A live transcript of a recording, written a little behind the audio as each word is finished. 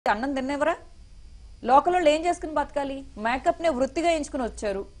అన్నం తినేవరా? లోకల్ వాళ్ళు ఏం చేసుకుని బతకాలి? మేకప్ నే వృత్తిగా ఎంచుకుని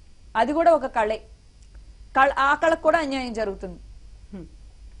వచ్చారు, అది కూడా ఒక కళే. ఆ కళకు కూడా అన్యాయం జరుగుతుంది.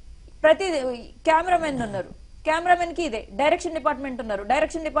 ప్రతి కెమెరామెన్ ఉన్నారు, కెమెరామెన్ కి ఇదే. డైరెక్షన్ డిపార్ట్మెంట్ ఉన్నారు,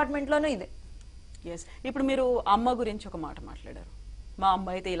 డైరెక్షన్ డిపార్ట్మెంట్ లోనూ ఇదే. ఇప్పుడు మీరు అమ్మ గురించి ఒక మాట మాట్లాడారు. మా అమ్మ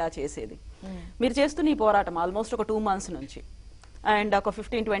అయితే ఇలా చేసేది. మీరు చేస్తున్న ఈ పోరాటం ఆల్మోస్ట్ ఒక 2 months నుంచి అండ్ ఒక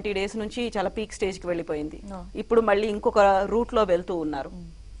 15-20 days నుంచి చాలా పీక్ స్టేజ్ కి వెళ్ళిపోయింది. ఇప్పుడు మళ్ళీ ఇంకొక రూట్ లో వెళ్తూ ఉన్నారు.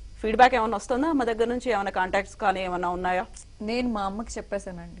 ఫీడ్బ్యాక్ ఏమైనా వస్తుందా మా దగ్గర నుంచి? ఏమైనా కాంటాక్ట్స్ కానీ ఏమైనా ఉన్నాయా? నేను మా అమ్మకి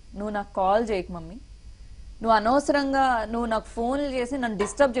చెప్పేశానండి, నువ్వు నాకు కాల్ చేయకు మమ్మీ, నువ్వు అనవసరంగా నువ్వు నాకు ఫోన్లు చేసి నన్ను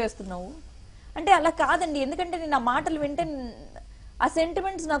డిస్టర్బ్ చేస్తున్నావు అంటే. అలా కాదండి, ఎందుకంటే నేను ఆ మాటలు వింటే ఆ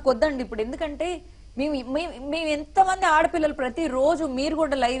సెంటిమెంట్స్ నాకు వద్దండి ఇప్పుడు. ఎందుకంటే మేము ఎంతమంది ఆడపిల్లలు ప్రతిరోజు, మీరు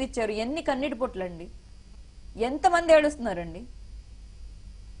కూడా లైవ్ ఇచ్చారు, ఎన్ని కన్నీటి పొట్లండి, ఎంతమంది ఏడుస్తున్నారండి.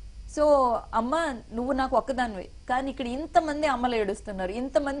 సో అమ్మ నువ్వు నాకు ఒక్కదానివే, కానీ ఇక్కడ ఇంతమంది అమ్మలు ఏడుస్తున్నారు,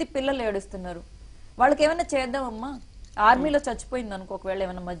 ఇంతమంది పిల్లలు ఏడుస్తున్నారు, వాళ్ళకి ఏమైనా చేద్దామమ్మా. ఆర్మీలో చచ్చిపోయింది అనుకో, ఒకవేళ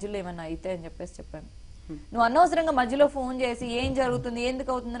ఏమైనా మధ్యలో ఏమైనా అయితే అని చెప్పాను. నువ్వు అనవసరంగా మధ్యలో ఫోన్ చేసి ఏం జరుగుతుంది, ఎందుకు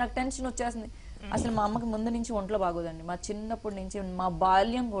అవుతుంది, నాకు టెన్షన్ వచ్చేస్తుంది. అసలు మా అమ్మకి ముందు నుంచి ఒంట్లో బాగోదండి. మా చిన్నప్పటి నుంచి మా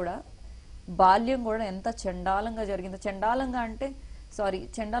బాల్యం కూడా ఎంత చండాలంగా జరిగిందో. చండాలంగా అంటే సారీ,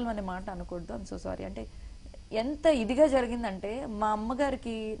 చండాలం అనే మాట అనకూడదు, సో సారీ. అంటే ఎంత ఇదిగా జరిగిందంటే, మా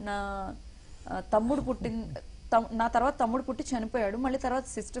అమ్మగారికి నా తమ్ముడు నా తర్వాత తమ్ముడు పుట్టి చనిపోయాడు, మళ్ళీ తర్వాత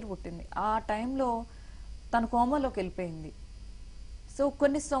సిస్టర్ పుట్టింది. ఆ టైంలో తన కోమాలోకి వెళ్ళిపోయింది. సో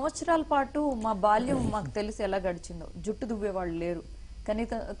కొన్ని సంవత్సరాల పాటు మా బాల్యం మాకు తెలిసి ఎలా గడిచిందో. జుట్టు దువ్వేవాళ్ళు లేరు,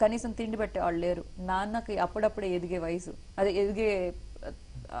 కనీసం తిండి పెట్టేవాళ్ళు లేరు. నాన్నకి అప్పుడప్పుడే ఎదిగే వయసు, అదే ఎదిగే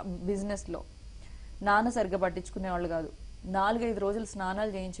బిజినెస్ లో నాన్న సరిగ్గా పట్టించుకునేవాళ్ళు కాదు. 4-5 రోజులు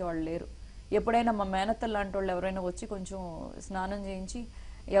స్నానాలు చేయించేవాళ్ళు లేరు. ఎప్పుడైనా మా మేనత్తలు లాంటి వాళ్ళు ఎవరైనా వచ్చి కొంచెం స్నానం చేయించి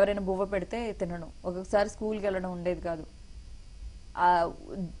ఎవరైనా బువ్వ పెడితే తినడం. ఒక్కొక్కసారి స్కూల్కి వెళ్ళడం ఉండేది కాదు. ఆ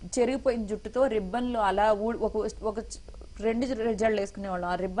చెరిగిపోయిన జుట్టుతో రిబ్బన్లు అలా ఒక 2 జడలు వేసుకునేవాళ్ళం.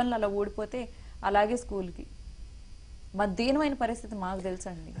 ఆ రిబ్బన్లు అలా ఊడిపోతే అలాగే స్కూల్కి. మా దీనమైన పరిస్థితి మాకు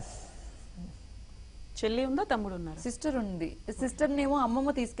తెలుసండి. చెల్లి ఉందా, తమ్ముడు ఉన్నారు? సిస్టర్ ఉంది. సిస్టర్నేమో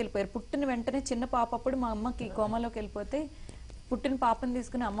అమ్మమ్మ తీసుకెళ్లిపోయారు. పుట్టిన వెంటనే చిన్న పాప అప్పుడు మా అమ్మకి కోమాలోకి వెళ్ళిపోతే పుట్టిన పాపని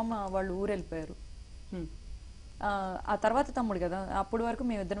తీసుకుని అమ్మమ్మ వాళ్ళు ఊరు వెళ్ళిపోయారు. ఆ తర్వాత తమ్ముడు కదా, అప్పటి వరకు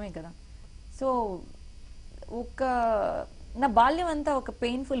మేమిద్దరమే కదా. సో నా బాల్యం అంతా ఒక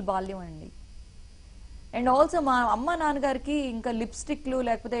పెయిన్ఫుల్ బాల్యం అండి. అండ్ ఆల్సో మా అమ్మ నాన్నగారికి ఇంకా లిప్స్టిక్లు,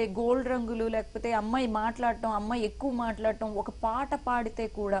 లేకపోతే గోల్డ్ రంగులు, లేకపోతే అమ్మాయి మాట్లాడటం, అమ్మాయి ఎక్కువ మాట్లాడటం, ఒక పాట పాడితే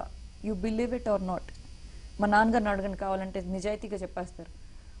కూడా, you believe it or not, మా నాన్నగారిని అడగని కావాలంటే నిజాయితీగా చెప్పేస్తారు,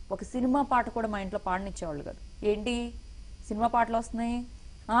 ఒక సినిమా పాట కూడా మా ఇంట్లో పాడనిచ్చేవాళ్ళు కాదు. ఏంటి సినిమా పాటలు వస్తున్నాయి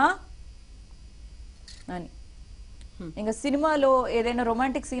అని. ఇంకా సినిమాలో ఏదైనా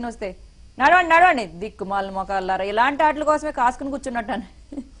రొమాంటిక్ సీన్ వస్తే నడవండి దిక్కుమాల మొకాలారా, ఇలాంటి ఆటల కోసమే కాసుకుని కూర్చున్నట్టు.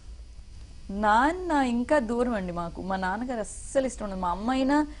 నాన్న ఇంకా దూరం అండి మాకు. మా నాన్నగారు అస్సలు ఇష్టం ఉండదు. మా అమ్మ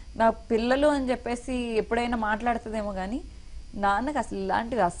అయినా నా పిల్లలు అని చెప్పేసి ఎప్పుడైనా మాట్లాడుతుందేమో కానీ నాన్నకి అసలు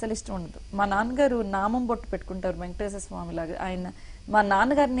ఇలాంటివి అస్సలు ఇష్టం ఉండదు. మా నాన్నగారు నామం బొట్టు పెట్టుకుంటారు వెంకటేశ్వర స్వామి లాగా. ఆయన మా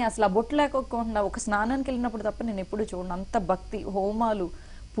నాన్నగారిని అసలు ఆ బొట్టు లేకోకుండా ఒక స్నానానికి వెళ్ళినప్పుడు తప్ప నేను ఎప్పుడు చూడను. అంత భక్తి, హోమాలు,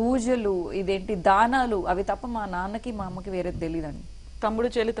 పూజలు, ఇదేంటి దానాలు, అవి తప్ప మా నాన్నకి మా అమ్మకి వేరేది తెలియదండి. తమ్ముడు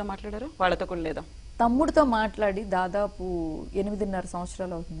చెల్లితో మాట్లాడారు? వాళ్ళతో కూడా లేదా? తమ్ముడితో మాట్లాడి దాదాపు 8.5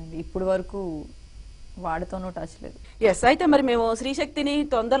 సంవత్సరాలు అవుతుందండి. ఇప్పుడు వరకు వాడితోనూ టచ్ లేదు. అయితే మరి మేము శ్రీశక్తిని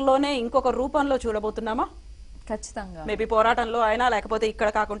తొందరలోనే ఇంకొక రూపంలో చూడబోతున్నామా? ఖచ్చితంగా. మేబీ పోరాటంలో అయినా, లేకపోతే ఇక్కడ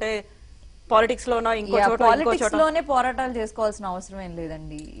కాకుంటే పాలిటిక్స్ లోనో, పాలిటిక్స్ లోనే పోరాటాలు చేసుకోవాల్సిన అవసరం ఏం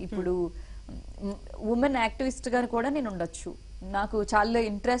లేదండి. ఇప్పుడు ఉమెన్ యాక్టివిస్ట్ గా కూడా నేను ఉండొచ్చు. నాకు చాలా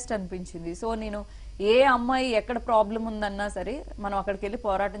ఇంట్రెస్ట్ అనిపించింది. సో నేను ఏ అమ్మాయి ఎక్కడ ప్రాబ్లం ఉందన్నా సరే మనం అక్కడికి వెళ్ళి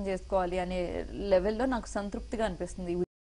పోరాటం చేసుకోవాలి అనే లెవెల్లో నాకు సంతృప్తిగా అనిపిస్తుంది.